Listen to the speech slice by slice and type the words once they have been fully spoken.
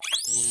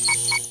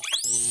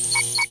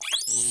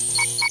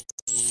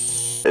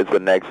it's the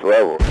next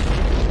level.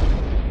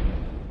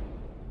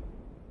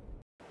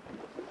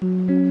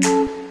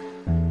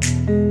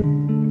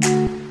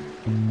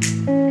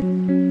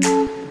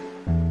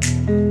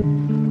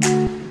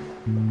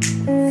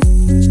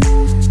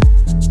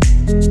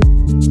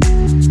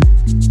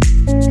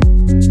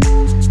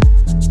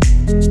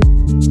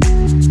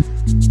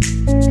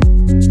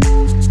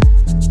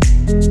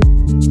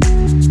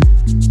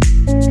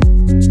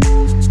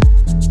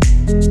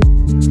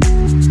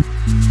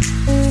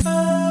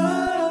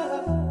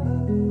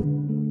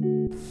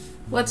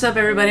 What's up,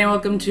 everybody, and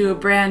welcome to a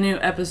brand new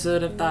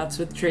episode of Thoughts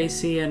with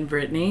Traci and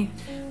Brittney.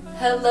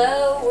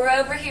 Hello, we're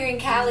over here in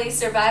Cali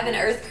surviving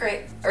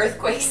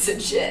earthquakes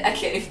and shit. I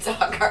can't even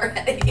talk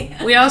already.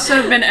 We also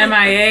have been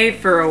MIA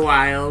for a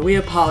while. We We're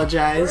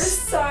apologize.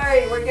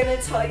 sorry, we're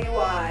gonna tell you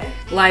why.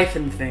 Life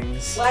and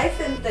things. Life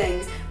and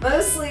things.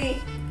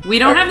 Mostly We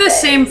don't have the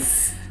same...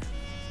 birthdays.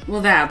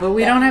 Well, but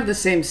we don't have the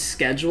same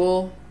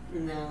schedule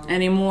No.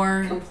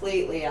 anymore.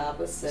 Completely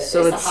opposite.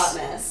 So it's a hot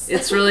mess.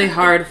 It's really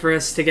hard for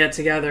us to get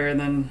together, and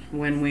then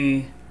when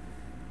we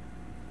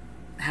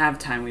have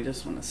time, we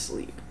just want to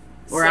sleep.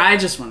 Or I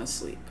just want to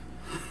sleep.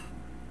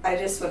 I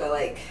just wanna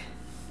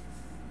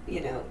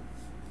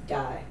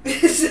die.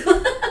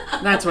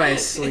 That's why I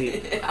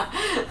sleep.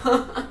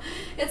 Yeah.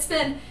 It's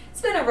been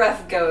a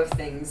rough go of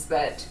things,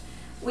 but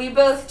we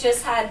both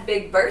just had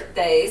big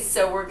birthdays,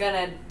 so we're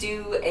gonna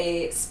do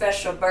a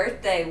special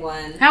birthday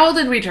one. How old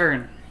did we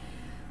turn?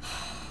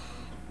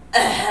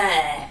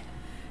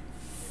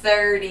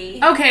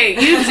 30. Okay,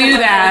 you do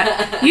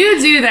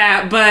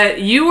that, but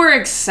you were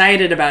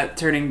excited about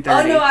turning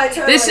 30. Oh, no, I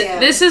totally am.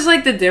 This is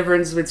like the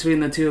difference between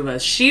the two of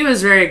us. She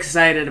was very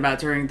excited about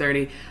turning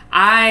 30.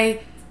 I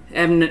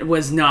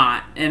was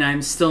not, and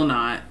I'm still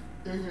not.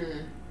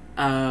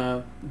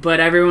 Mm-hmm. But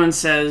everyone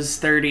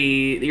says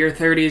your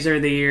 30s are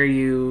the year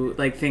you,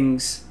 like,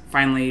 things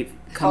finally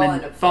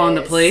fall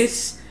into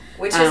place.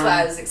 Which is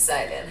why I was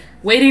excited.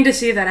 Waiting to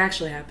see if that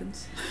actually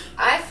happens.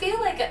 I feel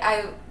like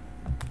I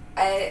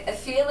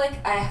feel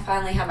like I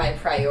finally have my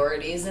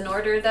priorities in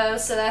order, though,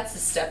 so that's a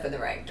step in the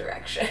right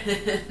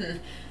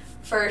direction.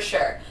 For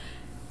sure.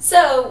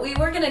 So, we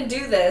were going to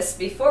do this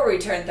before we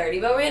turn 30,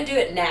 but we're going to do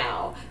it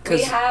now.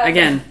 Because,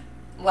 again,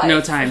 life.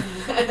 No time.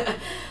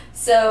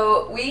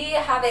 So, we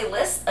have a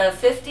list of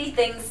 50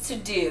 things to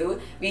do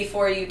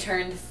before you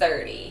turn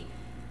 30.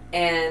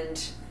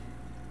 And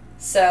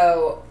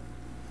so,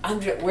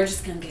 we're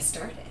just going to get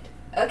started.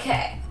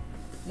 Okay.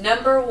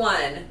 Number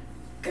 1,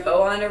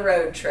 go on a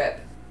road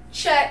trip.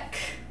 Check.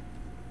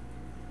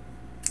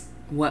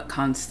 What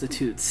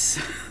constitutes?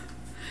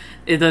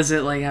 Does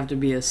it like have to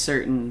be a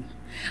certain?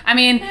 I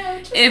mean,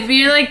 if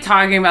you're like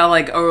talking about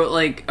like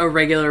a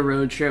regular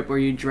road trip where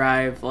you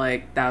drive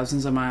like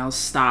thousands of miles,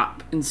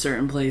 stop in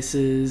certain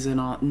places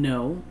and all.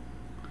 No,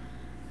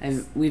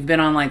 we've been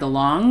on like a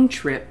long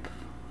trip,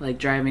 like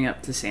driving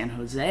up to San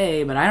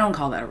Jose, but I don't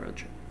call that a road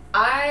trip.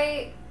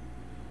 I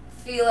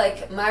feel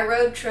like my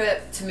road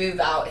trip to move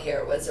out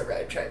here was a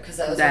road trip because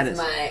I was that is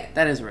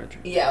a road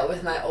trip. Yeah,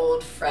 with my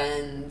old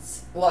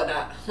friends. Well,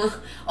 not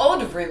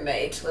old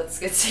roommate. Let's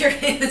get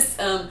serious.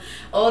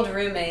 Old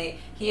roommate.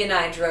 He and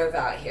I drove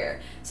out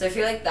here, so I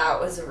feel like that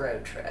was a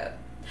road trip.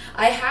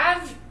 I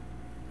have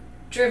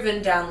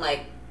driven down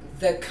like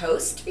the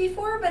coast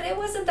before, but it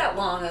wasn't that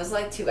long. It was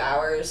like 2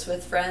 hours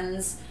with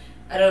friends.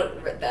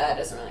 That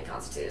doesn't really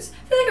constitute.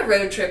 I feel like a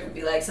road trip would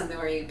be like something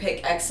where you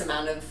pick X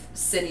amount of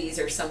cities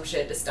or some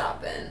shit to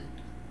stop in.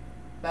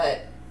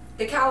 But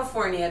the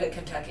California to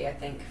Kentucky, I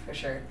think, for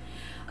sure.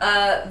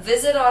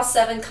 Visit all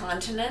 7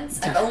 continents.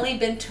 I've only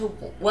been to,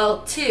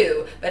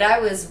 2, but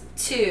I was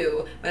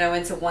 2 when I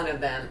went to one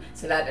of them,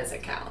 so that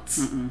doesn't count.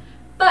 Mm-mm.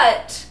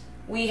 But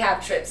we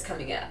have trips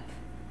coming up.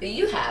 But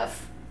you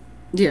have.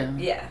 Yeah.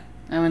 Yeah.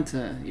 I went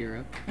to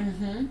Europe.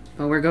 Mm-hmm.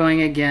 But we're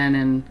going again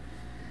in,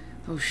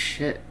 oh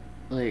shit.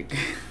 Like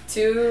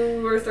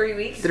 2 or 3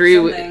 weeks. 3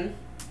 weeks.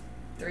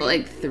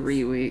 Like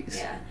 3 weeks.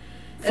 Yeah.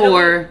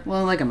 4.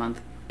 Like a month.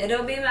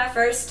 It'll be my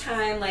first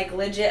time, like,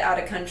 legit out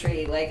of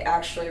country, like,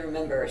 actually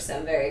remember, so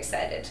I'm very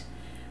excited.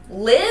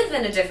 Live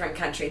in a different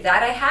country.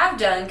 That I have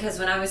done, because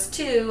when I was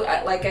 2,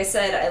 like I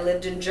said, I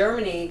lived in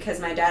Germany because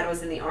my dad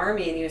was in the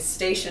army and he was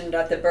stationed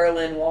at the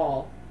Berlin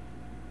Wall.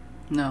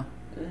 No.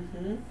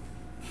 Mm-hmm.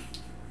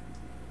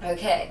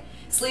 Okay.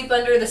 Sleep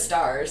under the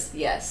stars.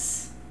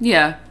 Yes.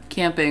 Yeah.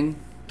 Camping.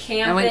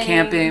 I went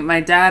camping.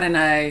 My dad and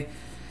I,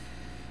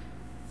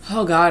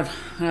 oh God,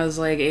 when I was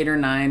like 8 or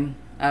 9,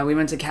 we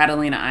went to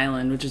Catalina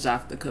Island, which is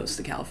off the coast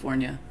of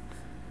California.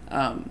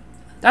 That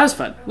was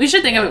fun. We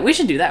should think of it. We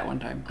should do that one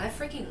time. I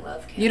freaking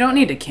love camping. You don't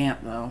need to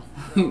camp though.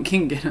 You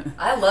can get it.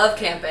 I love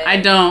camping.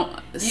 I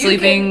don't.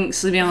 Sleeping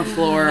on the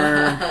floor.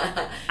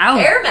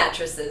 Air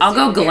mattresses. I'll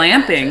go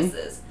glamping.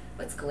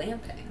 What's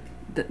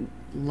glamping?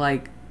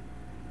 Like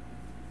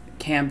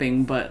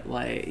camping, but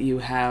like you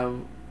have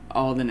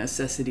all the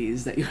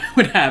necessities that you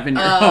would have in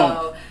your home.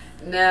 Oh,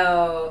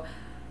 no.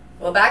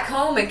 Well, back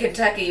home in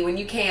Kentucky, when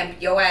you camp,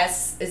 your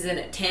ass is in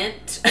a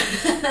tent.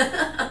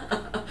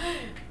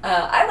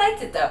 I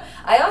liked it though.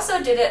 I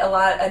also did it a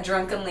lot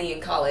drunkenly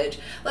in college.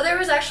 Whether it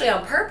was actually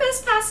on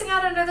purpose passing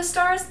out under the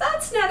stars,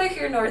 that's neither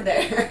here nor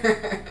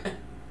there.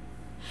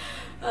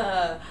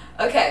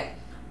 Okay.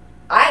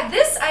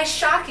 I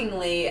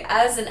shockingly,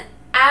 as an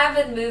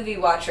avid movie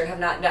watcher, have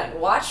not done.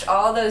 Watch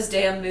all those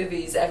damn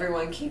movies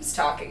everyone keeps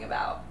talking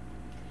about.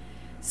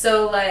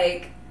 So,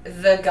 like,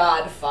 The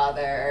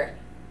Godfather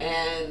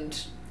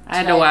and I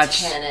had to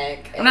watch.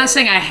 Titanic. I'm not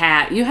saying I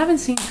had. You haven't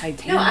seen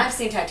Titanic? No, I've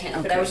seen Titanic,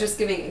 okay. but I was just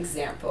giving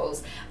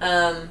examples.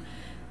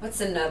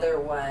 What's another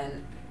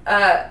one?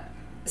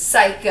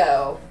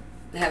 Psycho.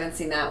 I haven't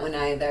seen that one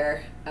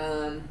either.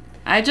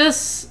 I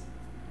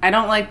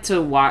don't like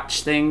to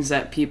watch things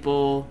that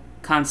people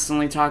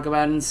constantly talk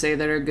about and say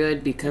that are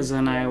good, because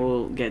then I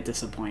will get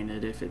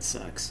disappointed if it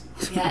sucks.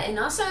 Yeah, and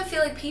also I feel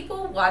like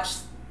people watch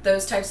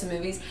those types of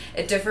movies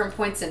at different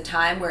points in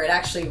time where it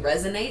actually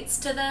resonates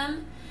to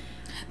them.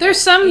 There's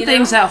some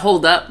things that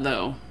hold up,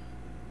 though.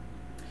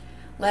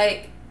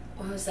 Like,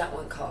 what was that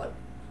one called?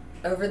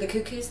 Over the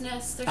Cuckoo's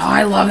Nest?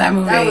 I love that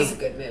movie. That was a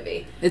good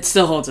movie. It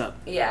still holds up.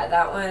 Yeah,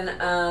 that one.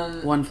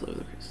 One Flew Over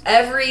the Cuckoo's Nest.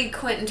 Every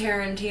Quentin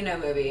Tarantino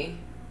movie.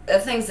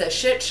 That thing's a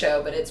shit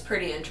show, but it's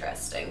pretty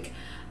interesting.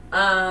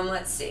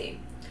 Let's see.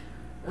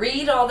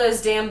 Read all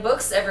those damn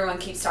books everyone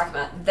keeps talking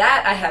about.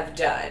 That I have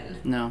done.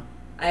 No.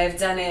 I have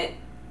done it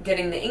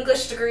getting the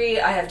English degree.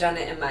 I have done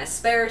it in my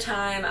spare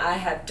time. I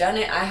have done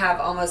it. I have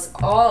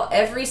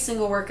every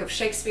single work of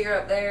Shakespeare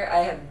up there.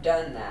 I have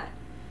done that.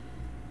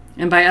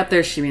 And by up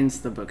there, she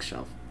means the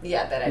bookshelf.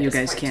 Yeah, that I you just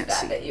guys point can't to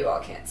that, see. that you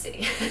all can't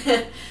see.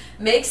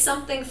 Make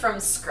something from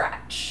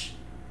scratch.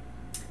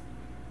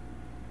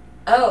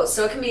 Oh,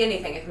 so it can be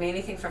anything. It can be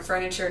anything from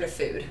furniture to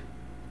food.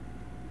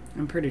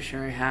 I'm pretty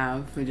sure I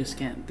have. I just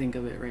can't think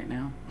of it right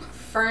now.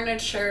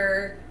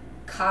 Furniture,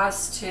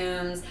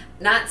 costumes,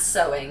 not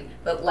sewing,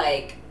 but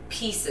like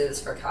pieces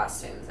for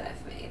costumes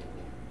I've made.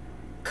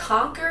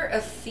 Conquer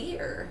a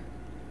fear.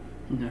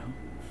 No.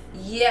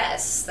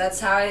 Yes,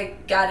 that's how I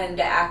got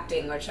into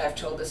acting, which I've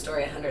told the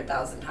story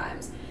 100,000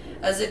 times.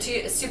 I was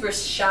a super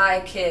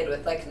shy kid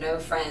with like no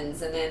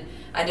friends, and then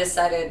I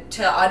decided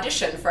to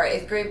audition for our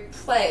 8th grade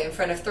play in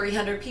front of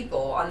 300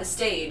 people on the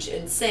stage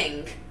and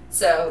sing.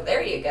 So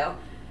there you go.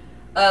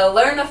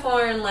 Learn a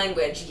foreign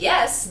language.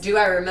 Yes. Do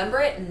I remember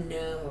it?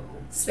 No.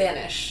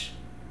 Spanish.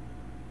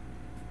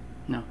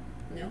 No.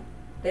 No?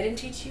 They didn't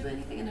teach you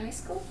anything in high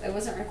school? It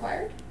wasn't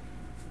required?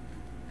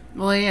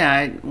 Well, yeah,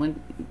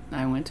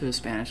 I went to a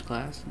Spanish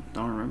class.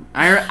 Don't remember.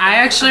 I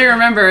actually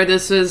remember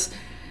this was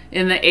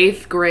in the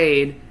 8th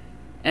grade,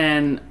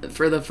 and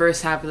for the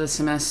first half of the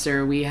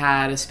semester, we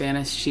had a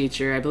Spanish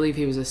teacher. I believe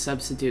he was a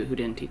substitute who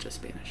didn't teach us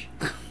Spanish.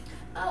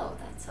 Oh,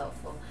 that's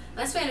helpful.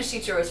 My Spanish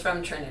teacher was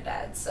from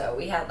Trinidad, so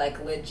we had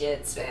like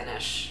legit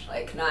Spanish,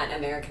 like not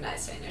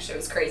Americanized Spanish. It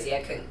was crazy.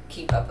 I couldn't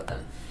keep up with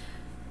them.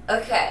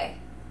 Okay.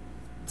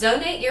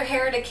 Donate your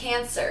hair to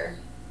cancer.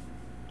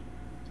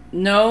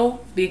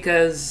 No,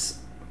 because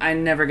I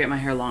never get my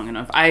hair long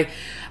enough. I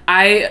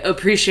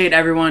appreciate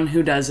everyone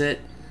who does it.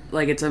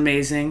 Like, it's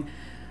amazing.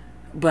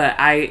 But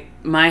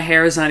my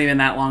hair is not even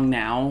that long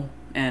now,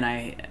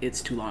 and it's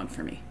too long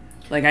for me.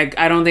 Like,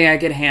 I don't think I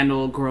could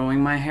handle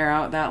growing my hair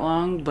out that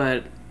long,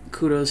 but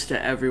kudos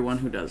to everyone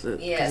who does it.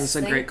 Yes, it's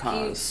a great cause.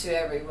 Thank you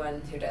to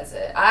everyone who does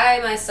it. I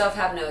myself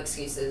have no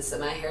excuses, so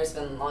my hair's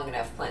been long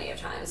enough plenty of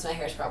times. My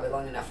hair's probably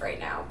long enough right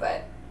now,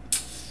 but...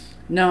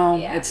 No,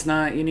 yeah. It's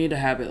not. You need to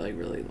have it, like,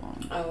 really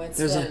long. Oh, it's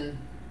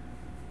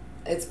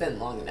been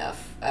long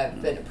enough.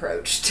 I've been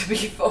approached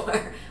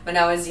before. When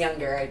I was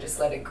younger, I just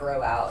let it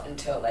grow out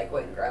until it, like,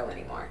 wouldn't grow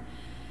anymore.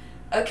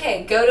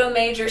 Okay, go to a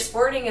major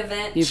sporting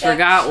event. You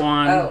forgot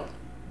one. Oh,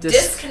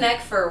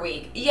 disconnect for a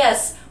week.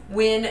 Yes,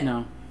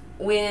 when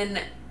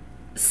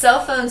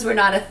cell phones were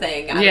not a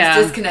thing, I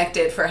was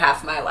disconnected for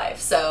half my life.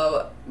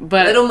 So,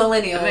 but little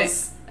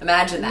millennials,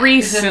 imagine that.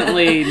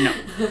 Recently, no.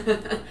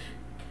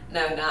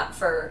 No, not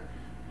for...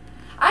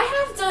 I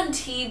have done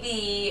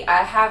TV,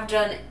 I have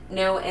done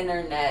no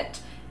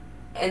internet,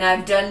 and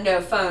I've done no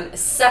phone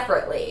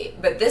separately,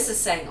 but this is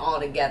saying all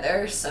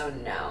together, so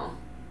no.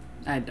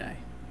 I'd die.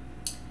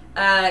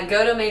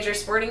 Go to a major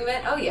sporting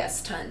event? Oh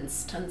yes,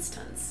 tons of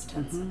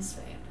sporting events.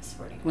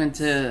 Went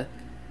to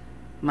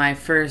my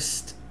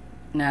first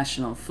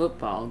national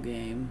football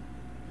game.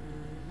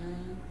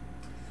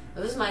 It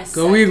was my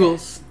Go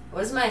Eagles! It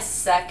was my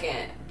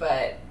second,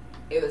 but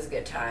it was a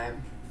good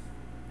time.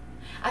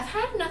 I've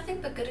had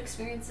nothing but good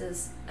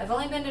experiences. I've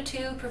only been to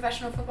 2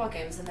 professional football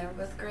games, and they were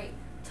both great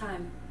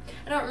time.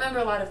 I don't remember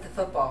a lot of the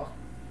football.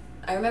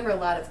 I remember a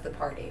lot of the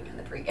partying and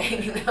the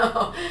pregame,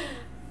 though.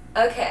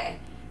 Okay.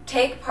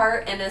 Take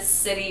part in a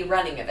city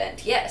running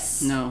event.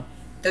 Yes. No.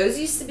 Those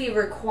used to be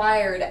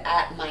required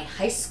at my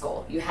high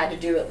school. You had to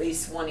do at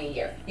least one a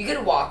year. You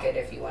could walk it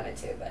if you wanted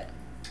to, but...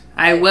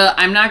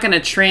 I'm not going to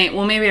train...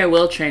 Well, maybe I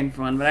will train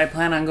for one, but I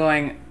plan on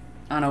going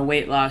on a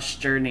weight loss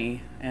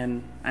journey,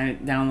 and I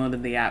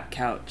downloaded the app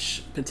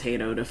Couch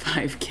Potato to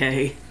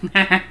 5K.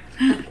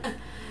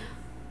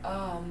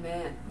 Oh,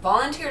 man.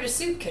 Volunteer to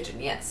soup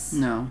kitchen, yes.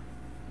 No.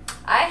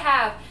 I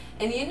have,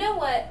 and you know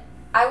what?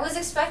 I was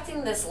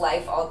expecting this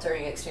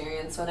life-altering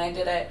experience when I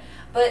did it,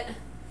 but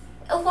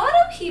a lot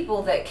of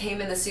people that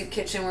came in the soup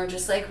kitchen were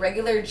just like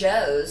regular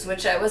Joes,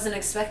 which I wasn't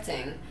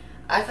expecting.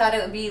 I thought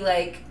it would be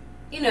like,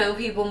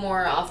 people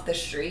more off the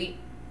street,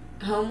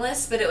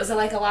 homeless, but it was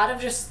like a lot of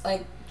just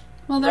like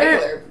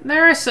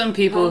there are some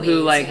people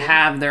who like homies,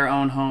 have their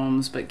own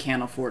homes but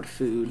can't afford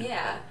food.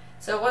 Yeah.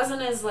 So it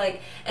wasn't as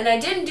like, and I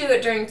didn't do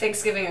it during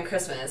Thanksgiving or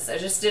Christmas. I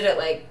just did it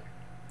like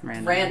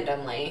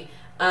randomly.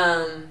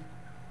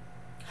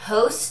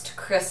 Host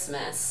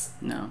Christmas.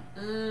 No.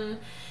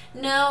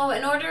 No,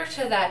 in order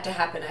to that to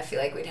happen, I feel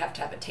like we'd have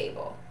to have a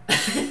table.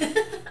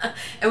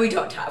 And we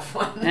don't have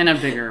one. And a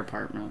bigger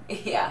apartment.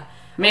 Yeah.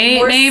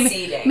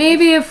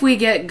 Maybe if we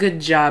get good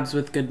jobs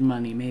with good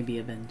money, maybe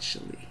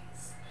eventually.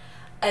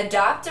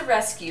 Adopt a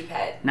rescue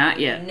pet. Not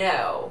yet.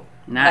 No.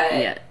 Not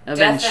yet.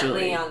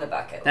 Eventually. Definitely on the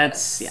bucket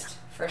list. Yeah.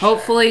 For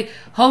hopefully, sure.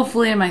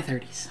 Hopefully in my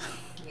 30s.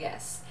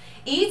 Yes.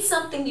 Eat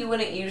something you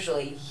wouldn't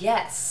usually.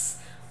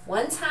 Yes.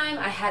 One time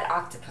I had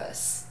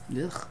octopus.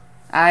 Ugh.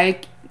 I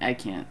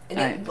can't. And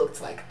it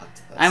looked like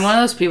octopus. I'm one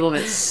of those people,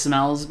 if it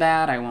smells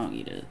bad, I won't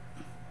eat it.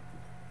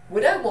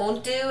 What I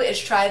won't do is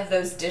try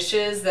those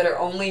dishes that are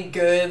only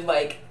good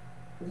like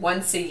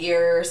once a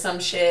year or some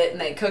shit, and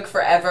they cook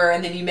forever,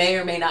 and then you may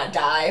or may not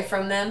die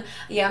from them.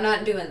 Yeah, I'm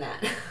not doing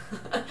that.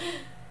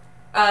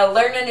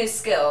 Learn a new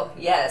skill.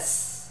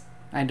 Yes.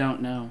 I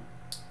don't know.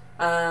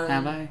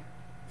 Have I?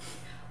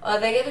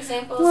 They give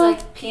examples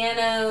like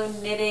piano,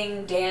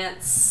 knitting,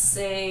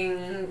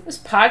 dancing. Does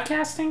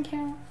podcasting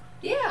count?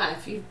 Yeah,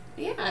 if you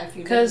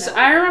because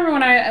I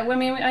remember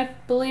I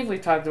believe we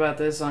talked about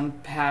this on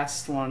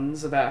past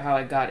ones about how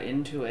I got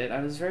into it. I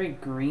was very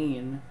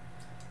green,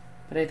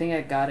 but I think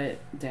I got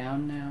it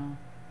down now.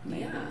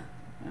 Maybe. Yeah.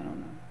 I don't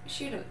know.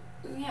 Shoot them.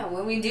 Yeah,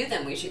 when we do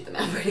them, we shoot them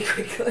out pretty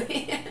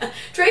quickly.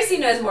 Tracy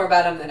knows more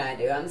about them than I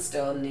do. I'm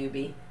still a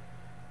newbie.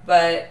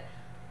 But,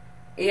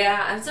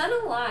 yeah, I've done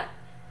a lot.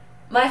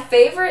 My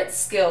favorite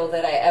skill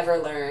that I ever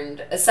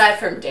learned, aside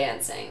from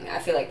dancing, I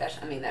feel like that's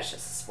just a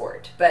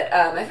sport. But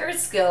my favorite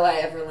skill I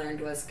ever learned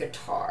was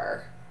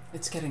guitar.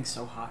 It's getting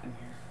so hot in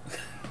here.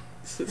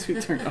 Since we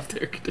turned off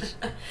the air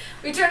conditioning.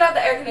 We turned off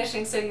the air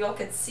conditioning so y'all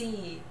could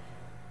see.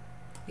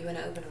 You want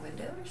to open a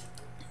window or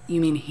something?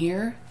 You mean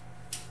here?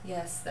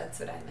 Yes, that's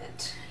what I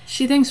meant.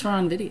 She thinks we're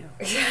on video.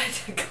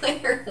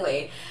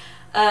 Clearly.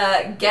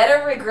 Get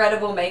a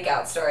regrettable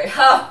makeout story.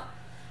 Oh,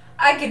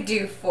 I could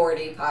do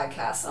 40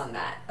 podcasts on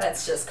that.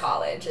 That's just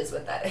college is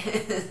what that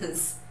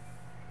is.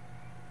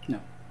 No.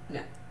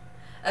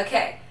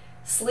 Okay.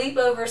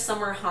 Sleepover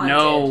summer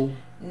haunted.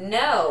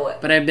 No.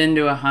 But I've been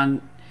to a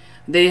haunt.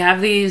 They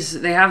have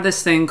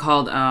this thing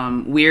called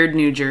Weird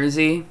New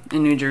Jersey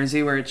in New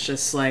Jersey where it's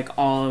just like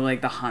all of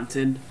like the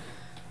haunted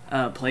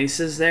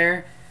places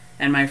there.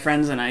 And my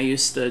friends and I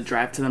used to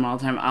drive to them all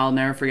the time. I'll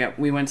never forget.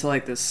 We went to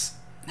like this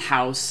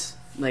house,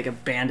 like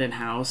abandoned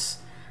house.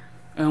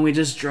 And we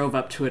just drove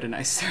up to it and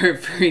I started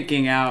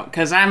freaking out.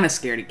 Because I'm a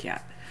scaredy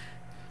cat.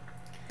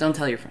 Don't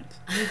tell your friends.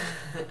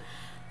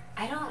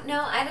 I don't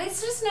know.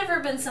 It's just never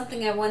been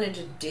something I wanted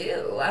to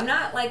do. I'm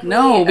not like...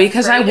 No,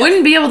 because I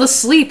wouldn't be able to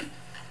sleep.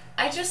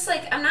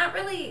 I'm not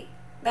really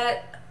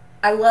that...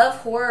 I love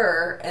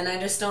horror, and I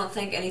just don't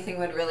think anything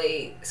would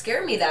really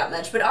scare me that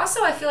much. But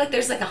also, I feel like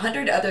there's like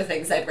 100 other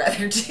things I'd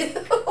rather do.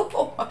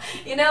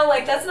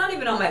 That's not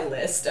even on my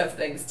list of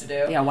things to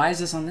do. Yeah, why is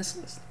this on this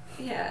list?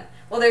 Yeah.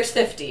 Well, there's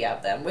 50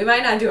 of them. We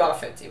might not do all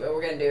 50, but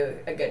we're going to do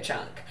a good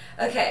chunk.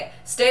 Okay.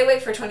 Stay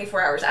awake for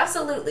 24 hours.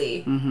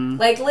 Absolutely. Mm-hmm.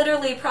 Like,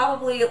 literally,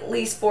 probably at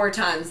least 4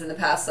 times in the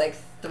past,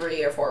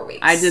 3 or 4 weeks.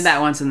 I did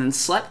that once and then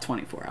slept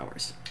 24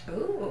 hours.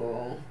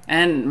 Ooh.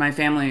 And my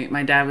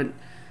dad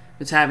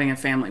was having a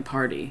family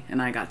party,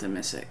 and I got to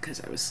miss it because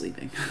I was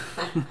sleeping.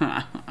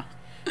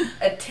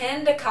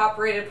 Attend a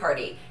cop-rated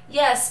party.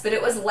 Yes, but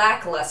it was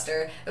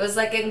lackluster. It was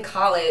in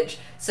college,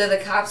 so the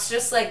cops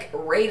just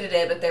raided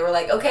it, but they were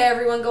like, okay,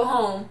 everyone go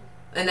home,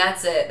 and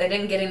that's it. They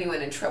didn't get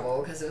anyone in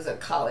trouble because it was a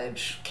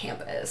college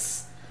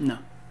campus. No.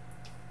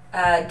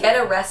 Get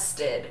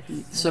arrested.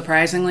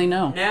 Surprisingly,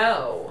 no.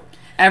 No.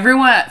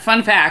 Everyone,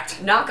 fun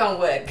fact. Knock on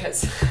wood,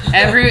 because...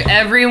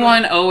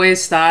 everyone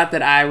always thought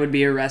that I would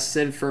be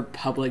arrested for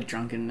public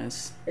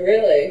drunkenness.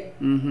 Really?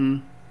 Mm-hmm.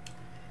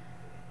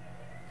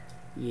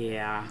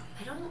 Yeah.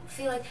 I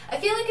feel like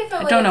if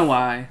I don't know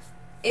why.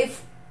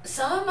 If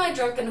some of my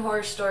drunken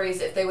horror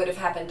stories, if they would have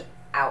happened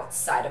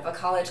outside of a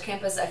college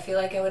campus, I feel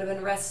like I would have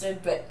been arrested,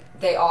 but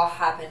they all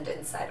happened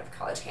inside of a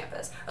college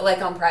campus. Or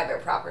on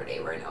private property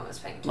where no one was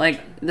paying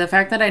attention. The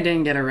fact that I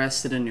didn't get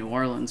arrested in New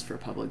Orleans for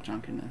public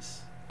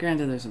drunkenness.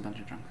 Granted, there's a bunch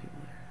of drunk people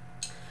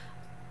there.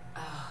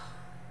 Oh.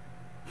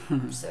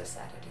 I'm so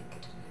sad I didn't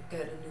get to go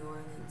to New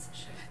Orleans.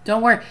 Shit.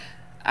 Don't worry.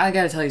 I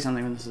gotta tell you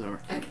something when this is over.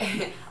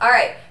 Okay.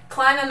 Alright.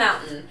 Climb a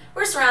mountain.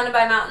 We're surrounded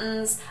by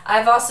mountains.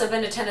 I've also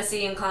been to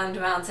Tennessee and climbed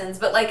mountains.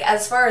 But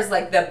as far as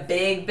the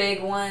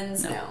big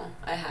ones, no,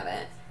 I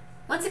haven't.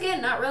 Once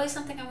again, not really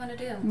something I want to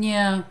do.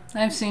 Yeah.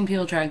 I've seen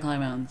people try to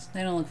climb mountains.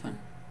 They don't look fun.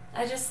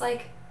 I just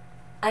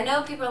I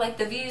know people are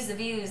the views, and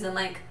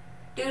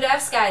dude,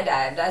 I've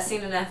skydived. I've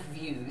seen enough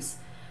views.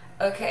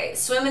 Okay,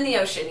 swim in the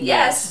ocean.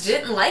 Yes,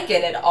 didn't like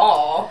it at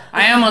all.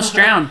 I almost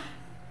drowned.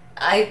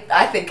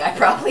 I think I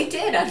probably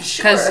did, I'm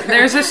sure. Because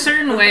there's a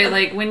certain way,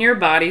 like, when you're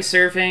body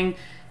surfing,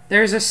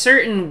 there's a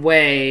certain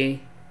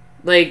way,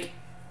 like,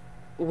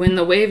 when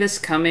the wave is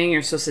coming,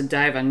 you're supposed to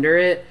dive under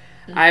it.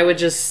 Mm-hmm. I would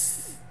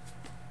just,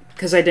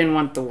 because I didn't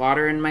want the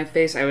water in my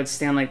face, I would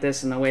stand like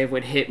this and the wave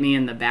would hit me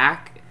in the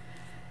back.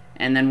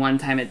 And then one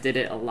time it did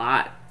it a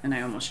lot, and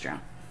I almost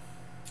drowned.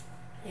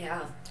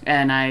 Yeah.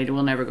 And I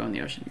will never go in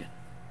the ocean again.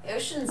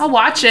 Ocean's I'll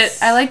watch it.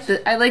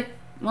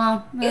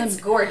 Well, it's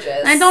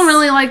gorgeous. I don't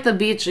really like the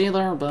beach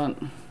either, but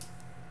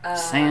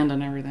sand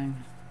and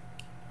everything.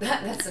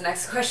 That's the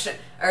next question.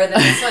 Or the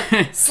next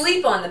one.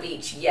 Sleep on the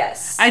beach,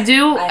 yes. I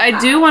do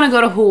want to go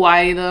to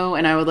Hawaii, though,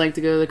 and I would like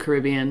to go to the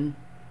Caribbean.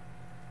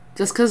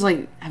 Just because,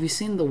 like, have you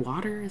seen the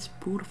water? It's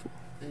beautiful.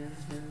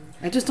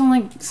 Mm-hmm. I just don't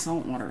like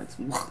salt water. It's...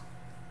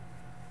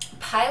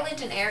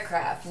 Pilot an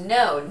aircraft.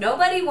 No,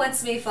 nobody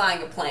wants me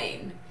flying a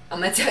plane. I'm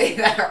going to tell you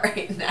that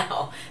right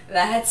now.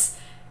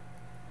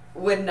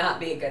 Would not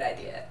be a good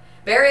idea.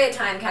 Bury a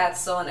time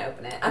capsule and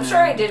open it. I'm sure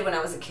I did when I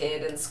was a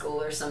kid in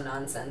school or some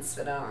nonsense,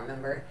 but I don't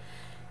remember.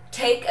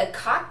 Take a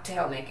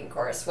cocktail making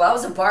course. Well, I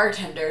was a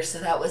bartender, so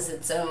that was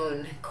its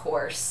own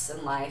course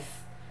in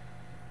life.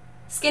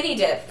 Skinny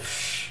dip.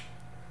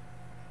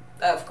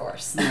 Of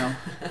course. No.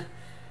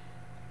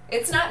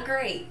 It's not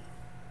great.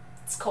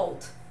 It's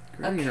cold.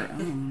 Grow your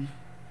own.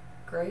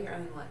 Grow your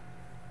own what?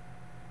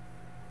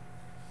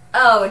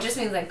 Oh, it just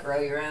means like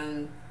grow your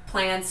own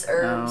plants,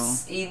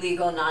 herbs,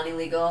 illegal,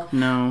 non-illegal.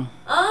 No.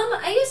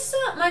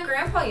 My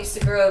grandpa used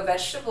to grow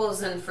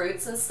vegetables and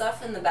fruits and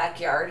stuff in the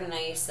backyard, and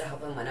I used to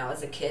help him when I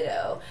was a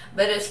kiddo.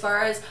 But as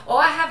far as,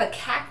 I have a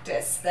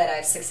cactus that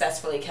I've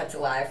successfully kept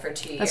alive for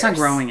 2 years. That's not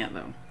growing it,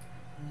 though.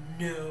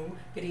 No,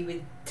 but he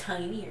was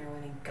tinier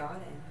when I got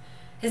him.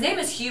 His name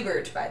is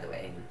Hubert, by the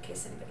way, in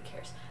case anybody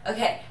cares.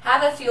 Okay,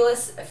 have a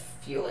Ferris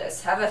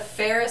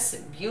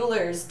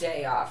Bueller's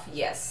Day off.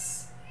 Yes.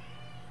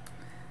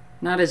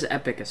 Not as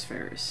epic as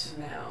Ferris.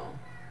 No.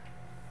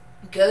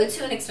 Go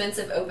to an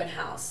expensive open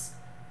house.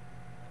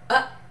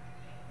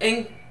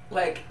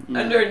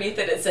 Underneath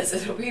it says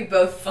it'll be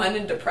both fun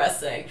and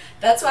depressing.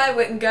 That's why I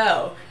wouldn't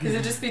go, because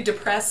it'd just be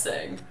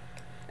depressing.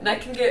 And I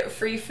can get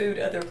free food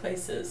other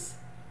places.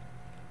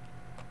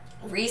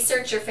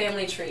 Research your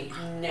family tree.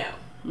 No.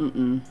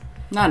 Mm-mm.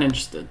 Not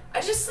interested.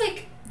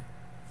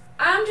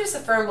 I'm just a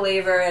firm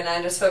believer, and I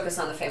just focus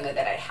on the family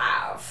that I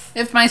have.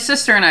 If my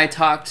sister and I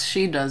talked,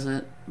 she does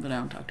it, but I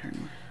don't talk to her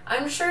anymore.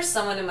 I'm sure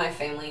someone in my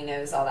family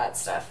knows all that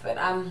stuff, but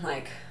I'm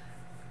like,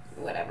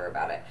 whatever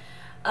about it.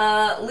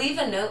 Leave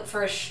a note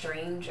for a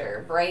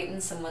stranger.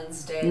 Brighten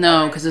someone's day.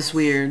 No, because it's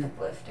weird.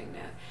 Uplifting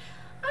note.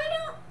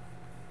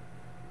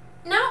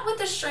 Not with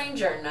a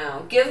stranger,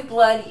 no. Give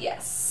blood,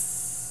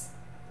 yes.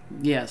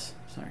 Yes,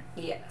 sorry.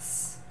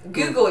 Yes.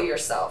 Google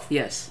yourself.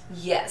 Yes.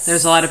 Yes.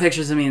 There's a lot of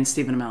pictures of me and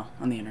Stephen Amell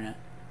on the internet.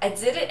 I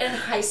did it in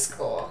high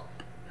school.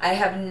 I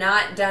have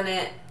not done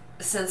it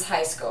since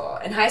high school.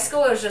 In high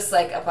school, it was just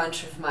like a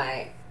bunch of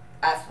my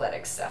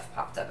athletic stuff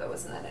popped up. It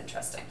wasn't that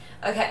interesting.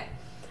 Okay.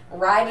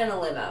 Ride in a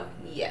limo.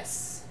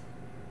 Yes.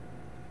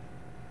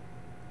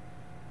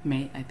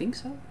 I think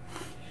so.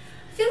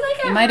 I feel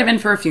like it might have been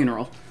for a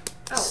funeral.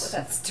 Oh, well,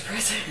 that's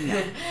depressing.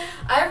 Yeah.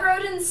 I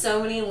rode in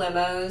so many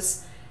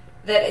limos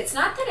that it's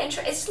not that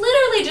interesting. It's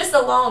literally just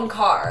a long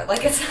car.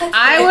 Like, it's not that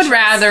I would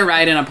rather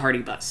ride in a party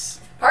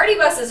bus. Party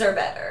buses are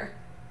better.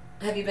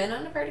 Have you been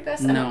on a party bus?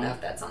 No. I don't know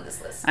if that's on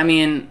this list. I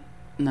mean,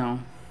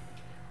 no.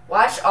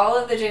 Watch all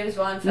of the James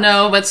Bond films.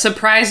 No, but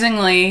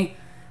surprisingly,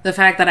 the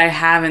fact that I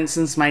haven't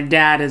since my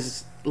dad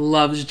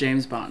loves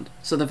James Bond.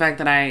 So the fact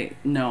that I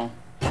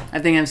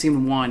think I've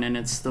seen one, and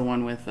it's the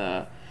one with,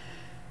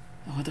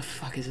 what the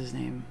fuck is his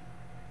name?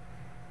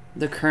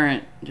 The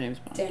current James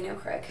Bond. Daniel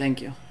Craig.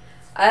 Thank you.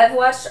 I've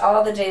watched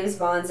all the James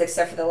Bonds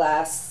except for the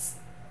last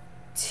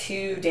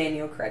 2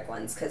 Daniel Craig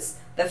ones, because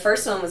the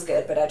first one was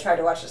good, but I tried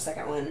to watch the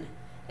second one,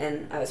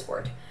 and I was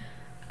bored.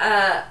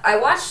 I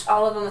watched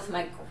all of them with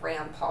my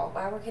grandpa.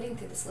 Wow, we're getting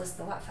through this list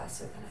a lot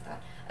faster than I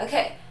thought.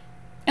 Okay.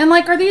 And,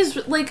 like, are these,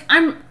 like,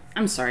 I'm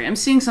sorry, I'm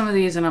seeing some of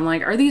these, and I'm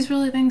like, are these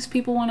really things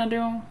people want to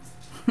do?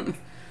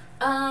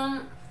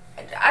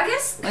 I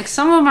guess... Like,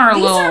 some of them are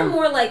these are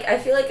more like... I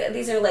feel like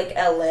these are like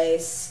LA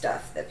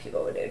stuff that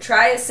people would do.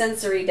 Try a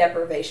sensory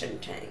deprivation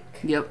tank.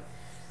 Yep.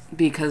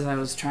 Because I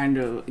was trying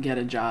to get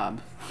a job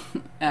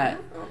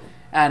at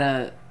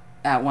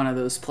one of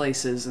those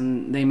places,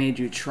 and they made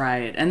you try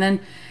it. And then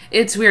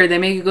it's weird. They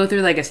make you go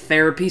through, like, a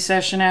therapy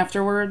session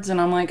afterwards,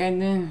 and I'm like, I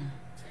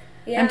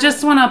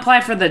just want to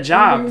apply for the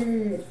job.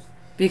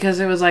 Because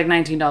it was, like,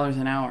 $19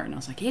 an hour, and I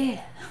was like,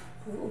 yeah.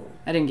 Ooh.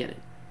 I didn't get it.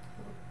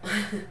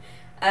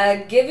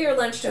 Give your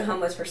lunch to a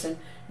homeless person.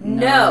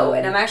 No.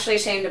 And I'm actually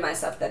ashamed of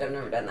myself that I've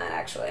never done that,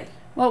 actually.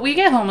 Well, we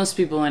get homeless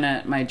people in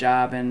at my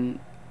job, and,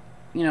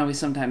 we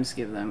sometimes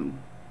give them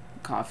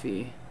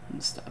coffee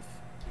and stuff.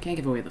 Can't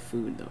give away the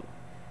food, though.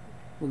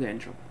 We'll get in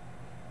trouble.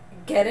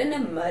 Get in a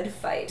mud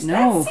fight.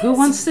 No, who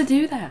wants to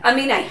do that? I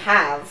mean, I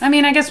have. I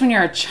mean, I guess when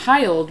you're a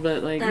child,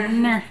 but, like,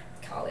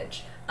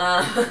 college.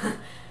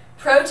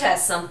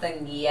 Protest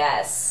something,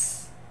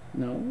 yes.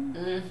 No.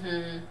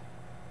 Mm-hmm.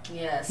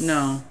 Yes.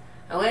 No.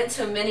 I went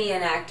to a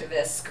mini-an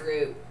activist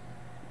group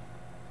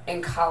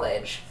in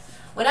college.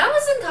 When I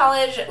was in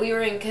college, we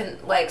were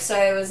so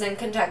I was in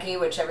Kentucky,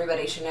 which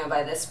everybody should know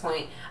by this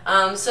point.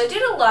 So I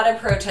did a lot of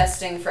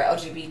protesting for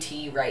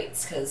LGBT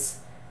rights, because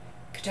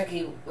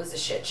Kentucky was a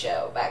shit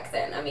show back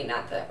then. I mean,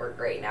 not that we're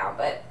great now,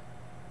 but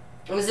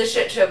it was a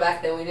shit show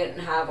back then. We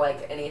didn't have,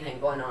 like, anything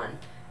going on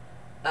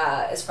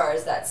as far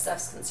as that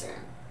stuff's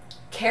concerned.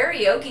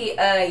 Karaoke,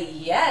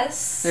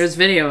 yes. There's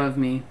video of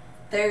me.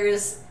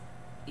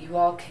 You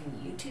all can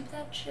YouTube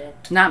that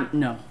shit?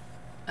 No.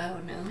 Oh,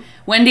 no?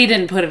 Wendy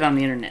didn't put it on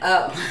the internet.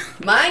 Oh.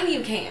 Mine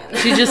you can.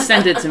 She just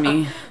sent it to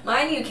me.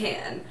 Mine you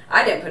can.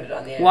 I didn't put it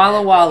on the internet.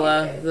 Walla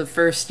Walla, the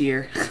first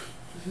year.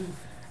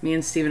 Me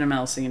and Stephen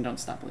Amell singing Don't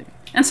Stop Believing.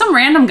 And some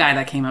random guy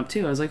that came up,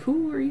 too. I was like,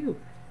 who are you?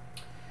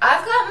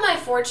 I've gotten my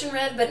fortune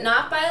read, but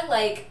not by,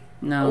 like,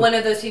 one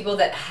of those people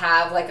that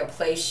have, like, a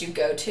place you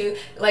go to.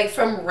 Like,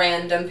 from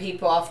random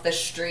people off the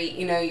street.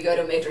 You know, you go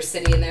to a major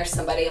city and there's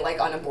somebody, like,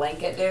 on a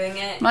blanket doing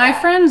it. My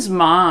friend's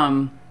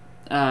mom,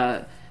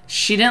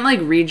 she didn't, like,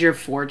 read your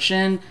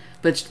fortune,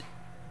 but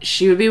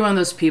she would be one of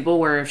those people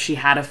where if she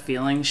had a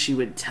feeling, she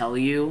would tell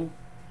you.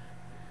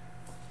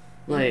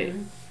 Like,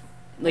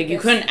 like you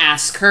couldn't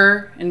ask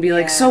her and be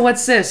like, so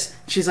what's this?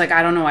 She's like,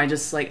 I don't know. I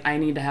just, like, I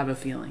need to have a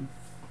feeling.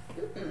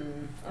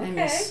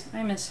 Okay.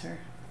 I miss her.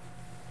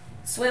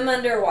 Swim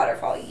under a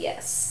waterfall,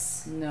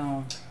 yes.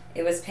 No.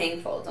 It was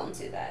painful. Don't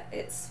do that.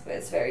 It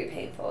was very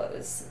painful. It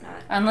was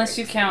not. Unless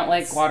you count,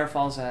 like,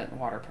 waterfalls at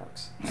water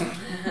parks.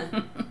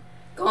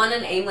 Go on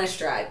an aimless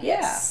drive,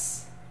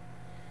 yes.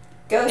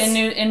 Go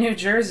in New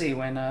Jersey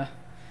when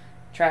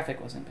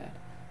traffic wasn't bad.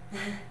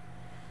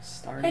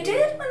 I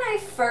did when I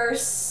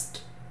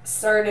first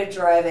started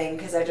driving,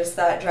 because I just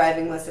thought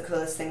driving was the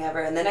coolest thing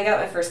ever. And then I got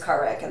my first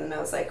car wreck, and then I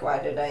was like, why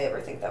did I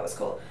ever think that was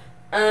cool?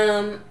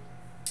 Go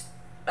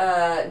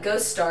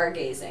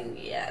stargazing,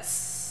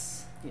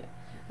 yes. Yeah.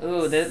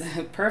 Ooh,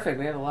 perfect.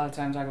 We have a lot of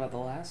time to talk about the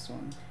last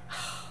one.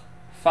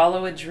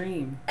 Follow a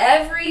dream.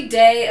 Every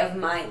day of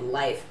my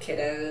life,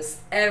 kiddos.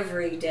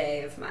 Every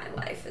day of my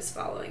life is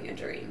following a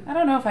dream. I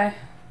don't know if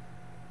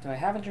do I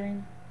have a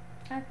dream?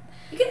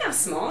 You can have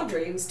small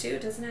dreams, too.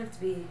 It doesn't have to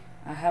be...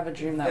 I have a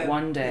dream that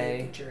one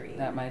day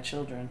that my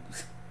children...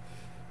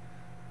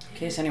 In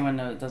case anyone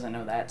doesn't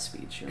know that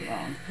speech, you're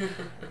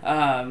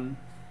wrong.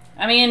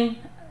 I mean,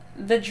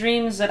 the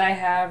dreams that I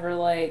have are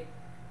like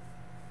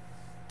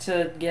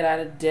to get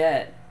out of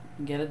debt,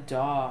 get a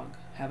dog,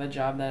 have a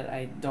job that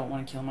I don't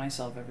want to kill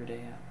myself every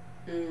day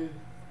at.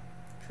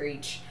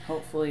 Preach.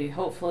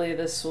 Hopefully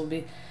this will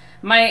be...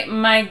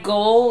 My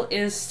goal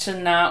is to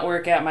not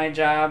work at my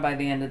job by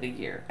the end of the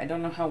year. I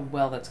don't know how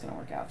well that's going to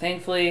work out.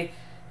 Thankfully,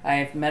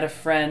 I've met a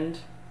friend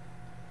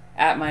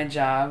at my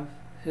job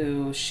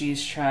who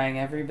she's trying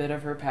every bit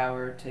of her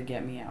power to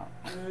get me out.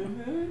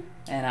 Mm-hmm.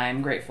 And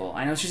I'm grateful.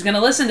 I know she's going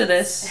to listen to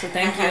this, so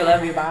thank you.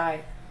 Love you.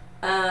 Bye.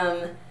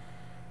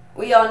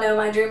 We all know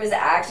my dream is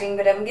acting,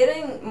 but I'm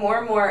getting more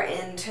and more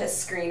into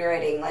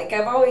screenwriting. Like,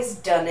 I've always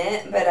done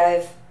it, but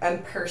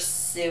I'm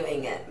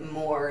pursuing it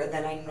more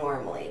than I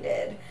normally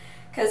did.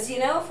 Because, you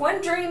know, if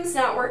one dream's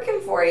not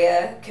working for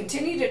you,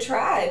 continue to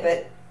try,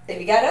 but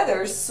if you got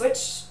others,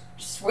 switch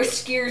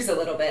gears a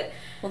little bit.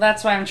 Well,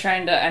 that's why I'm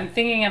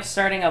thinking of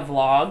starting a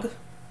vlog.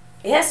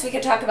 Yes, we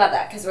could talk about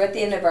that, because we're at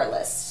the end of our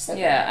list. So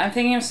yeah, I'm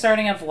thinking of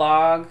starting a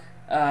vlog.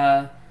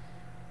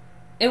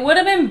 It would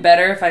have been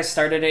better if I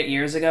started it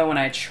years ago when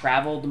I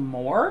traveled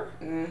more.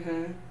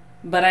 Mm-hmm.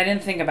 But I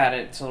didn't think about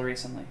it until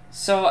recently.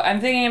 So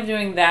I'm thinking of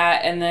doing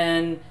that, and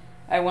then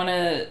I want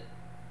to...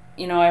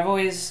 You know, I've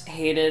always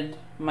hated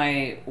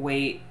my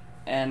weight,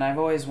 and I've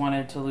always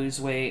wanted to lose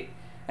weight.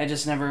 I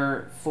just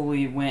never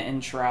fully went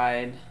and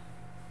tried.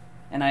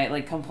 And I,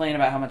 like, complain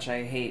about how much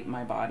I hate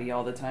my body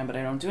all the time, but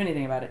I don't do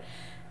anything about it.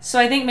 So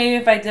I think maybe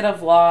if I did a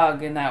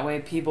vlog, and that way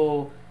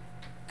people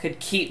could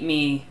keep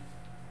me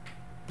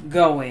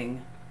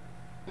going.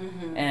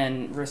 Mm-hmm.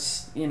 And,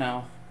 you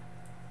know.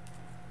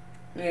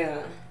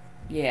 Yeah.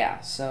 Yeah,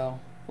 so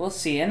we'll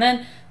see. And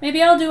then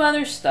maybe I'll do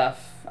other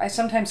stuff. I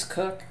sometimes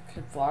cook.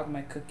 Could vlog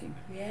my cooking.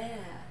 Yeah.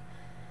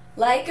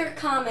 Like or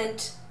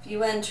comment if you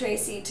want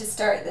Tracy to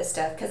start this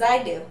stuff, because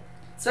I do.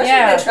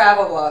 Especially the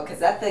travel vlog, because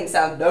that thing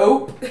sounds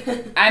dope.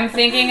 I'm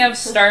thinking of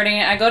starting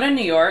it. I go to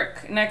New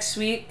York next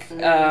week.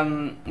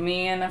 Mm-hmm.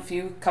 Me and a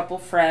couple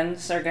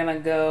friends are going to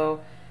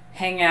go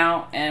hang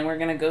out, and we're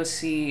going to go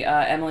see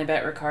Emily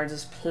Bett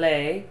Rickards'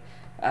 play.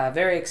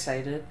 Very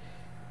excited.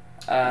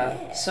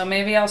 So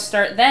maybe I'll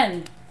start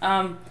then.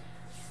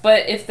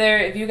 But if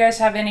you guys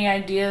have any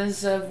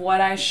ideas of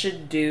what I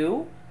should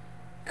do,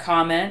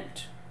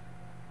 comment.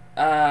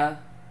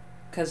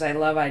 Because I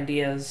love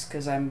ideas,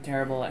 because I'm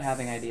terrible at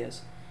having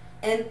ideas.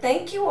 And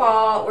thank you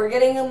all. We're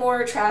getting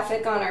more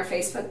traffic on our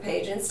Facebook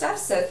page and stuff,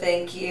 so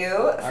thank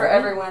you for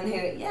everyone who,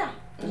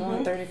 There's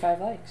only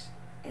 35 likes.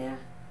 Yeah.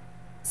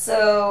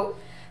 So,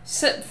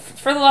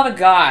 for the love of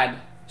God,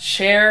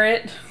 share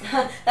it.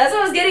 That's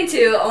what I was getting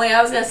to, only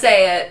I was going to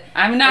say it.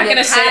 I'm not going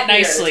to say it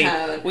nicely.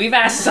 We've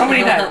asked so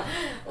many times.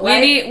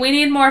 We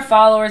need more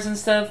followers and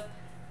stuff.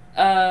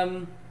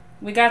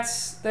 We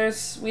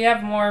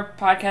have more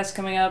podcasts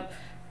coming up,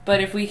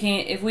 but if we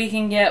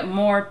can get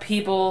more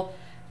people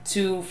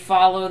to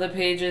follow the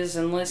pages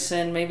and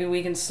listen, maybe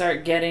we can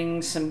start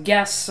getting some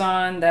guests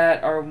on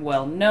that are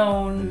well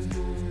known.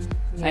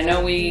 Mm-hmm. Yeah. I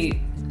know we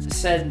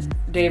said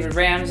David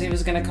Ramsey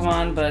was going to come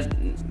on, but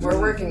we're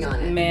working on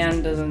it.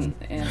 Man doesn't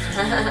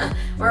answer.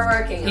 We're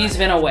working on it. He's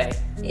been away.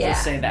 Yeah.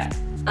 Let's say that.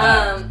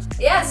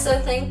 So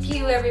thank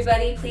you,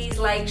 everybody. Please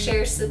like,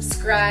 share,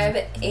 subscribe,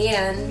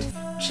 and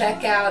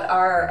check out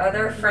our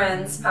other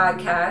friends'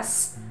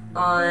 podcasts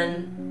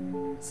on...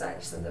 Sorry,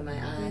 there's something in my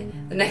eye.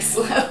 The Next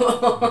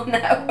Level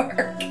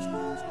Network.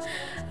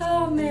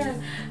 Oh,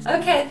 man.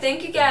 Okay,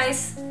 thank you,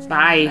 guys.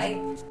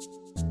 Bye.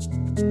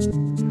 Bye.